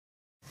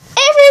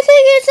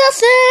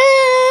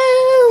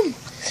awesome.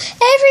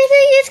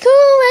 Everything is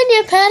cool when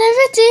you're part of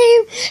a team.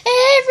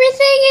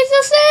 Everything is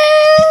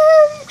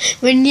awesome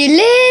when you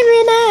live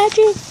in a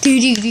dream.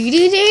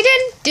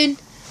 Do-do-do-do-do-dun-dun.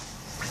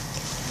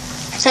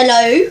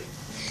 Hello,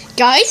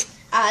 Guys,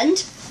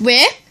 and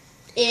we're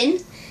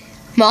in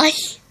my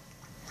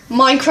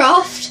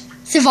Minecraft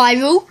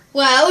survival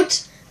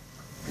world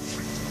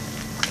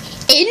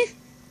in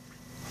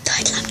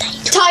title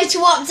update.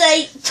 title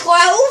update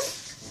 12.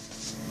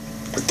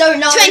 Don't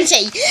know.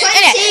 20. We're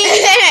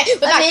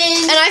back.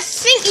 in. And I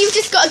think you've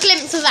just got a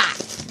glimpse of that.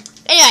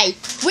 Anyway,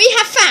 we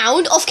have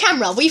found, off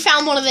camera, we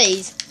found one of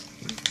these.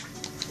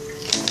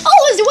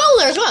 Oh, there's a well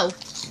there as well.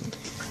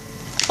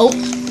 Oh.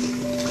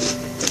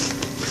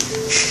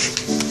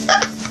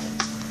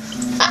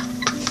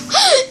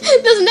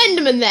 There's an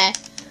Enderman there.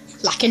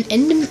 Like an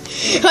Enderman.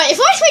 Right, if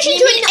I switch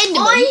into an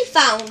Enderman. I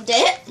found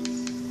it.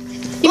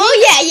 Oh,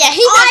 yeah.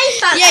 I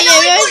found it. Yeah, And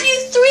I got you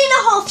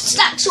 3.5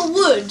 stacks of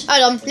wood.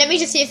 Hold on, let me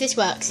just see if this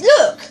works.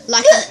 Look.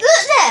 Like look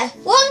there.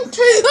 1, 2,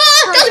 3.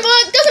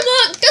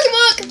 Doesn't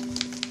work.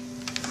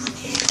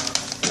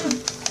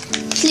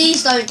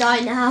 Please don't die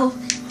now.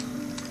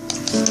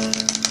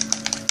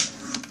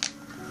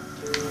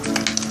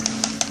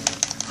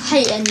 I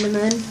hate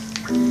Enderman.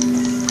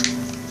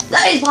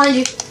 That is behind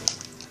you.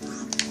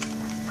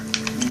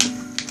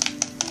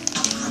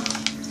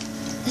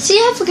 See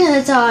if we're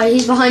gonna die.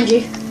 He's behind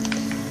you.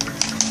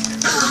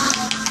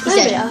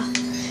 There we are.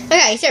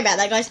 Okay, sorry about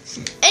that, guys. If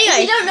you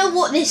Anyway, don't know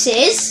what this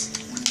is,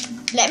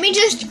 let me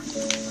just...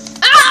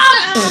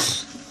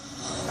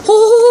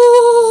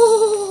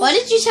 why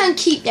did you sound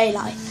keep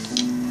daylight?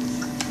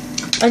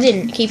 I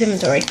didn't. Keep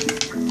inventory.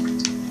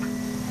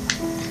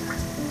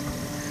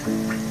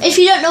 If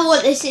you don't know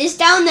what this is,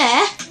 down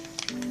there.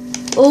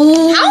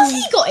 Oh. How's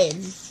he got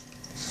in?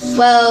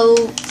 Well,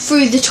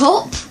 through the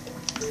top.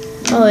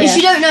 Oh, If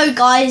you don't know,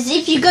 guys,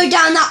 if you go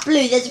down that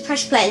blue, there's a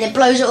pressure plate and it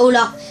blows it all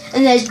up.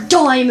 And there's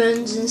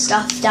diamonds and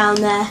stuff down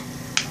there.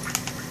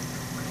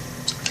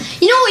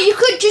 You know what? You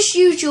could just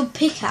use your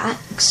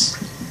pickaxe.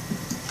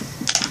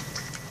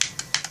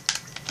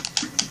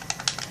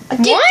 Why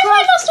have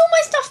I lost all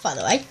my stuff, by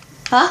the way?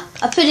 Huh?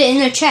 I put it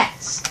in a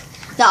chest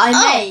that I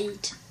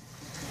made.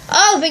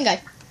 Oh, bingo.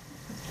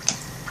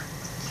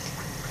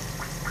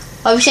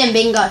 I was saying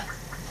bingo.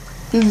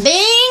 Bingo!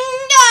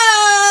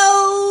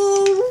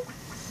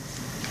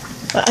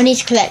 Right, I need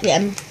to collect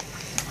them.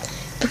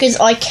 Because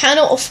I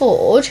cannot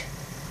afford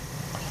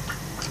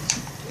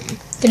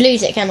to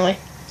lose it, can I?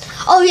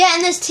 Oh yeah,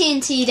 and there's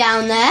TNT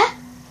down there.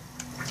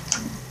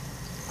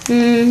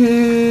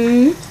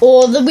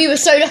 Or we were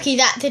so lucky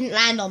that didn't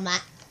land on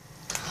that.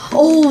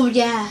 Oh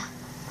yeah.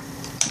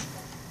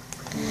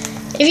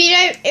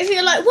 If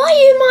you're like, why are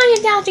you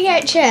mining down to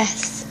get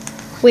chests?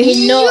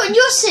 We're not.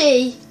 You'll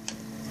see.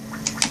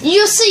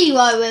 You'll see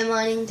why we're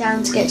mining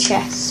down to get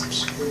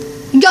chests.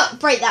 You got to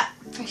break that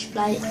pressure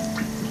plate.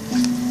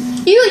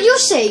 You'll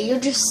see.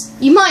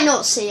 You might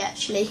not see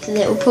actually, because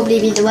it will probably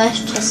be the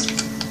worst chest.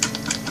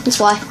 That's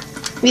why.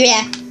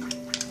 Yeah.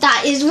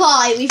 That is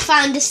why we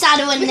found a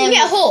saddle and We then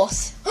can get a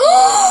horse.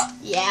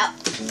 Yeah.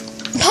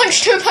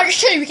 Punch two.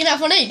 We can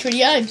have one each when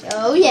you own.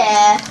 Oh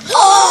yeah.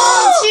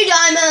 Oh, 2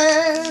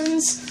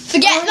 diamonds.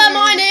 Forget the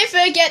mining.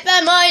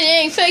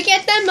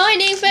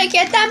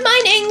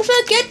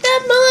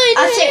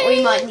 I think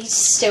we might need to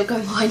still go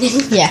mining.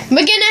 Yeah.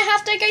 We're gonna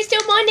have to go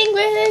still mining.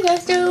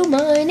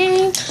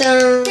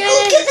 Oh,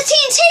 get the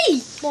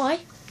TNT. Why?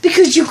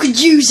 Because you could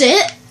use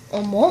it.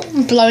 On what?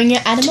 Blowing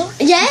your animal?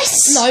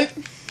 Yes. No.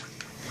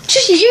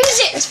 Just use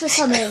it for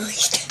something.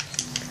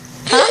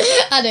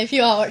 Huh? I know, if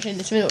you are watching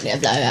this, we're not going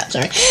to blow it up,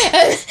 sorry.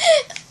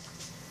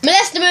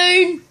 Molest the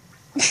moon!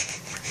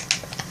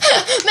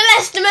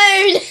 Molest the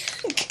moon!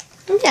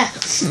 Yeah.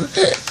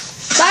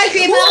 Bye,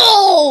 creeper.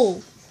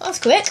 Whoa! That's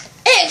quick.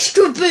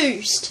 Extra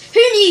boost.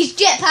 Who needs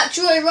jetpacks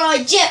to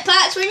ride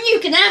jetpacks when you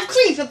can have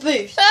creeper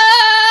boost?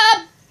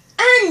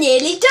 And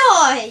nearly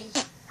die.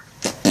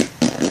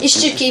 It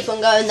should keep on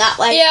going that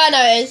way. Yeah, I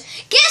know it is.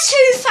 Guess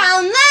who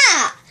found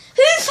that?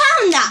 Who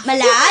found that,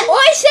 Milan?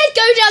 Well, I said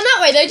go down that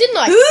way though, didn't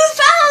I? Who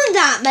found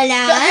that,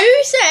 Milan? But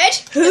who said?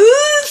 Who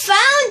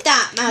found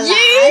that, Milan?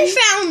 You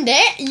found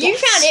it. You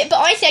Yes. found it, but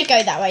I said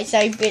go that way, so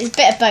it's a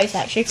bit of both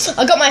actually.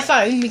 I got my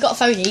phone. We got a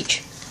phone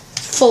each.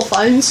 4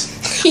 phones.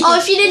 Oh,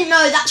 if you didn't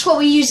know, that's what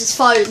we use as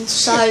phones.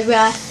 So, And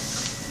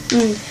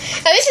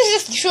this is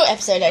just a short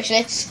episode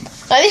actually.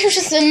 Like this was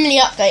just a mini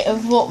update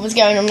of what was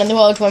going on in the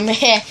world when we're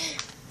here.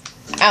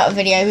 Out of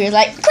video, we were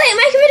like, quick,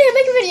 make a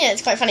video.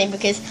 It's quite funny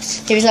because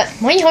he was like,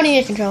 why are you holding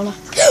your controller?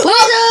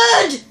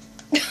 Wizard!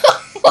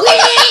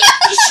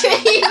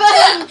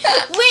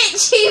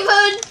 Which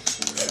even?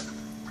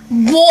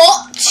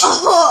 What?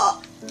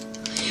 Oh,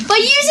 by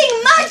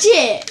using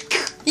magic!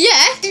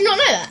 Yeah, did you not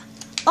know that?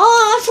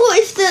 Oh, I thought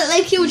if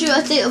they killed you,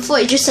 I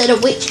thought it just said a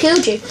witch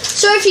killed you.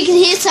 So if you can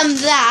hear some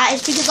of that,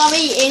 it's because I'm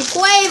eating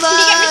quavers. Can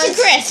you get me some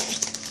crisps?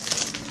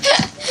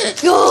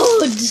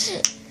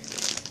 Good.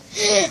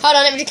 Hold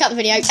on, let me just cut the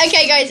video.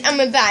 Okay, guys, and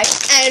we're back.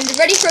 And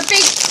ready for a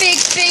big boom.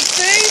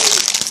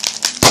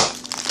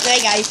 There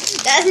you go.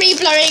 That's me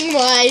blowing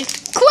my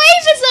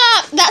quavers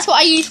up. That's what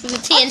I use for the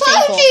TNT. I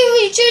told you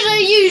we should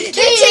have used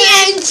the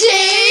TNT.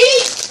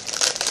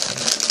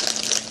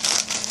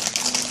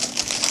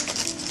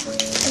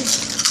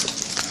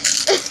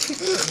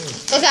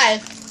 Okay.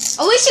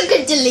 I wish I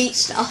could delete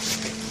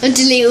stuff. And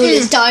delete all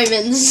his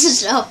diamonds and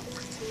stuff.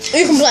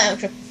 You can play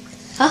actually.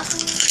 Huh?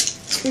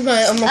 You can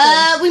play it on my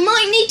phone. We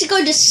might need to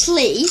go to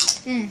sleep.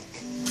 Mm.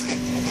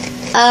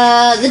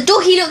 The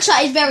doggy looks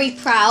like he's very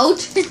proud.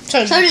 So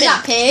does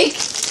that pig.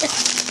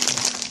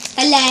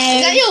 Hello.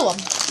 Is that your one?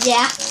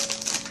 Yeah.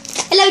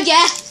 Hello,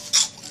 Jeff.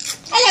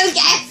 Hello,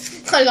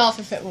 Jeff. I laugh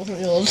if it wasn't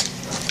yours.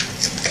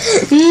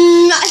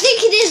 I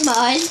think it is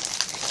mine.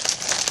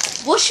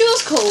 What's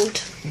yours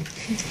called?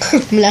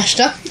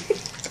 Molester.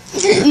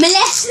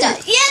 Molester.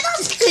 Yeah,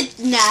 that's a good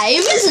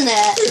name, isn't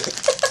it?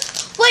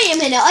 Wait a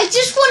minute, I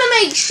just want to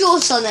make sure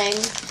something.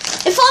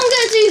 If I'm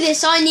going to do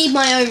this, I need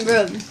my own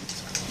room.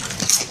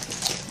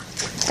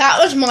 That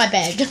was my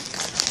bed.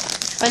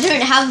 I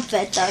don't have a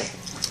bed though.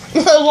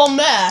 The one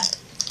there.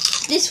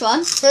 This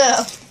one?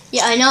 Yeah.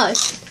 Yeah, I know.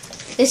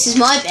 This is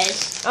my bed.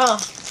 Oh.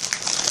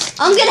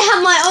 I'm going to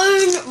have my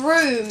own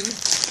room.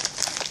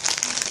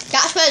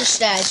 That's where the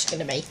stairs are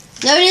going to be.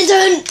 No, it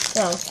isn't.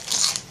 Oh.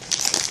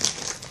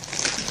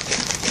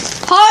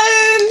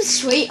 Home,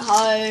 sweet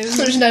home.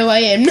 There's no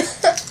way in.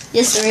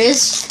 Yes, there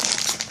is.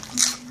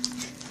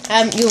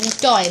 You'll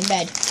die in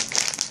bed.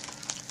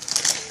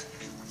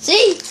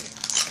 See?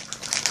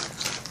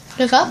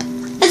 Look up.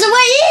 There's a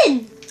way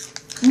in.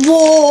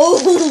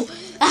 Whoa,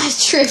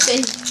 that's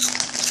trippy.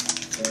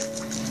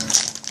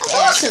 That's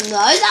awesome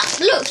though. That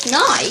looks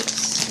nice.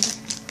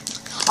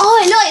 Oh,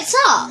 it lights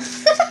up.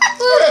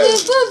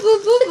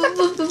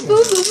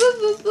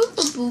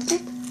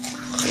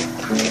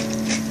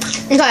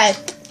 Okay.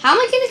 How am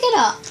I going to get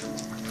up?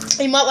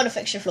 You might want to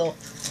fix your floor.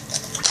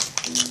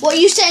 What are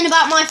you saying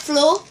about my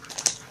floor?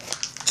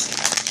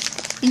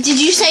 Did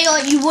you say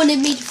like you wanted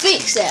me to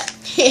fix it?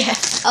 Yeah.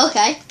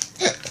 Okay.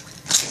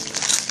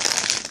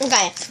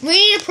 Okay. We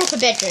need a proper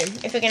bedroom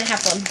if we're going to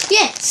have one.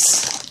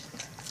 Yes.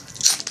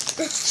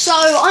 So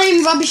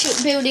I'm rubbish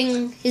at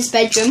building his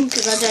bedroom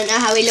because I don't know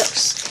how he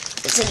looks.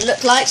 What does it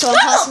look like? So I'm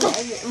passing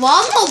it. Well,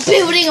 I'm not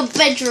building a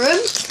bedroom.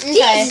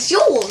 Okay. This is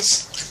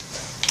yours.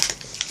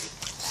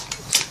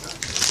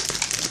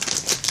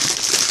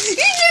 You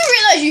do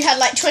realise you had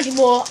like 20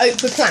 more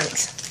oak wood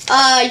planks?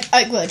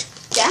 Oak wood.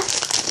 Yeah.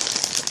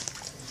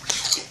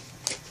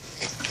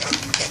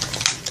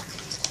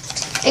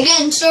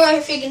 Again, sorry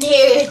if you can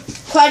hear it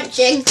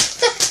crunching.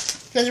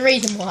 There's a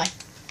reason why.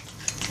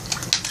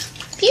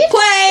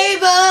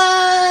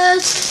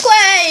 Quavers!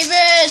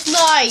 Quavers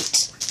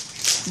night!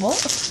 What?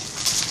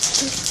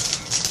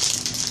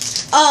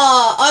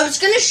 I was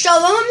going to show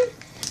them,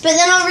 but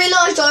then I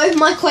realised I opened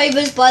my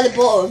quavers by the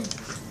bottom.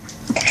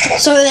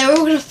 So they're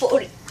all going to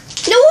fall. You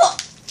know what?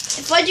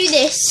 If I do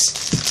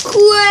this,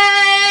 quavers!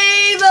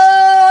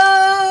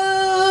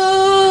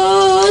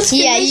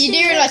 Yeah, you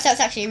do realise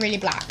that's actually really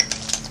black.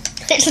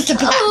 It's just a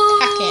black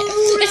packet.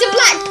 It's a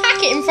black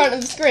packet in front of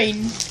the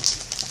screen.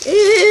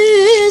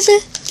 Is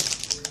it?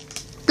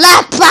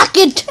 Black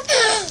packet!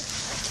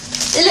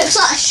 It looks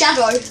like a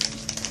shadow.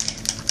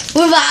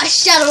 Without a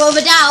shadow of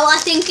a doubt, I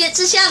think it's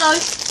a shadow.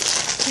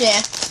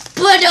 Yeah.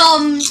 But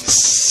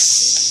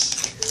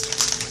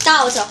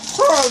that was a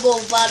horrible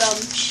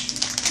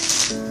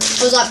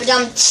It was like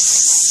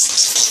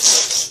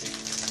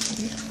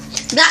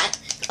that.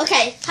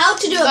 Okay, how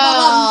to do a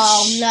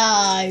Oh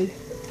no.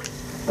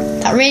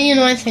 That really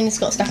annoying thing that's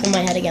got stuck in my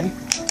head again.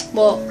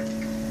 What?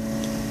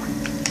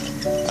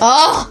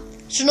 Oh,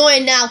 it's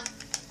annoying now.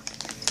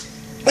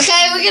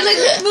 Okay, we're gonna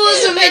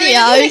pause the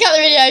video. Look at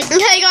the video.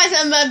 Okay, guys,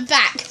 I'm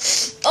back.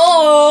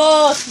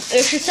 Oh,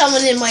 there's just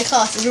someone in my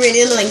class who's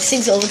really annoying.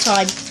 Sings it all the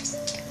time.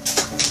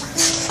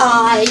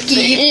 I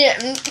keep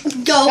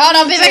going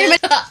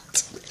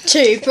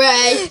to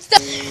pray.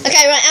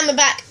 Okay, right, and we're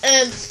back.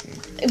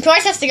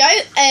 Bryce has to go.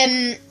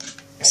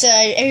 So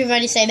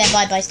everybody say their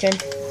bye-byes to him.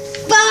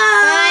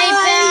 Bye.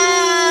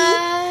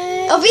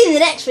 I'll be in the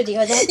next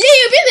video then. Yeah,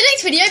 you'll be in the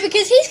next video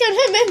because he's going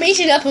to meet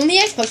it up on the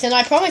Xbox, and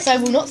I promise I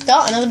will not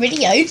start another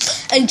video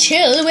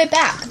until we're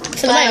back.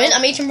 For the moment,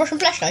 I'm eating Russian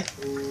flesh though.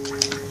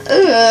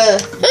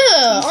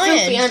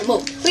 Filthy Iron. animal.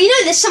 Well, you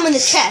know there's some in the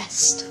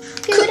chest.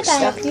 Cook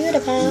stuff.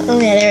 Oh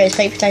yeah, there is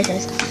baked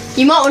potatoes.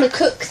 You might want to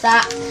cook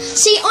that.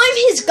 See, I'm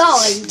his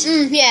guide.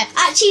 Yeah.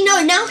 Actually,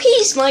 no, now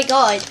he's my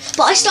guide.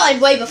 But I started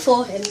way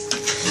before him.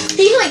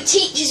 He like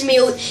teaches me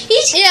all.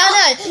 He's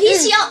I know.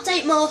 He's the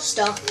update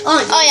master,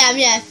 aren't you? I am,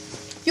 yeah.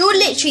 You're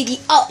literally the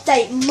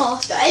update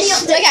master. Any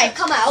update that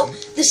come out,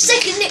 the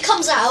second it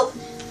comes out,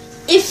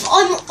 if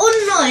I'm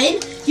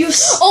online, you're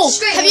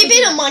straight. Have you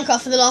been on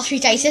Minecraft for the last few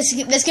days? There's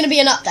going to be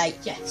an update.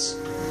 Yes.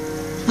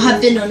 I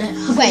have been on it.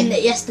 I've been on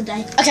it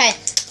yesterday. Okay.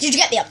 Did you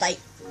get the update?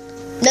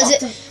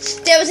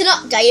 There was an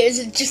update. It was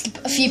just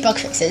a few bug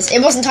fixes.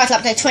 It wasn't Title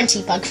Update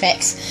 20 bug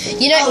fix.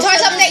 You know,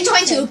 Title Update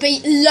 20 will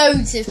be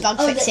loads of bug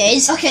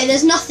fixes. Okay,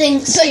 there's nothing.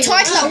 So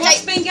Title Update.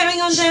 What's been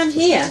going on down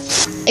here?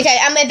 Okay,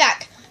 and we're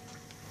back.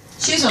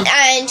 She's on.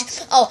 And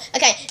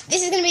okay,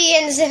 this is gonna be the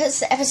end of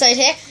this episode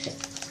here.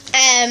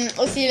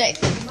 We'll see you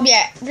later.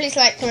 Yeah, please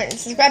like, comment, and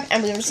subscribe,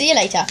 and we will see you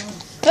later.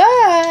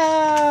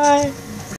 Bye.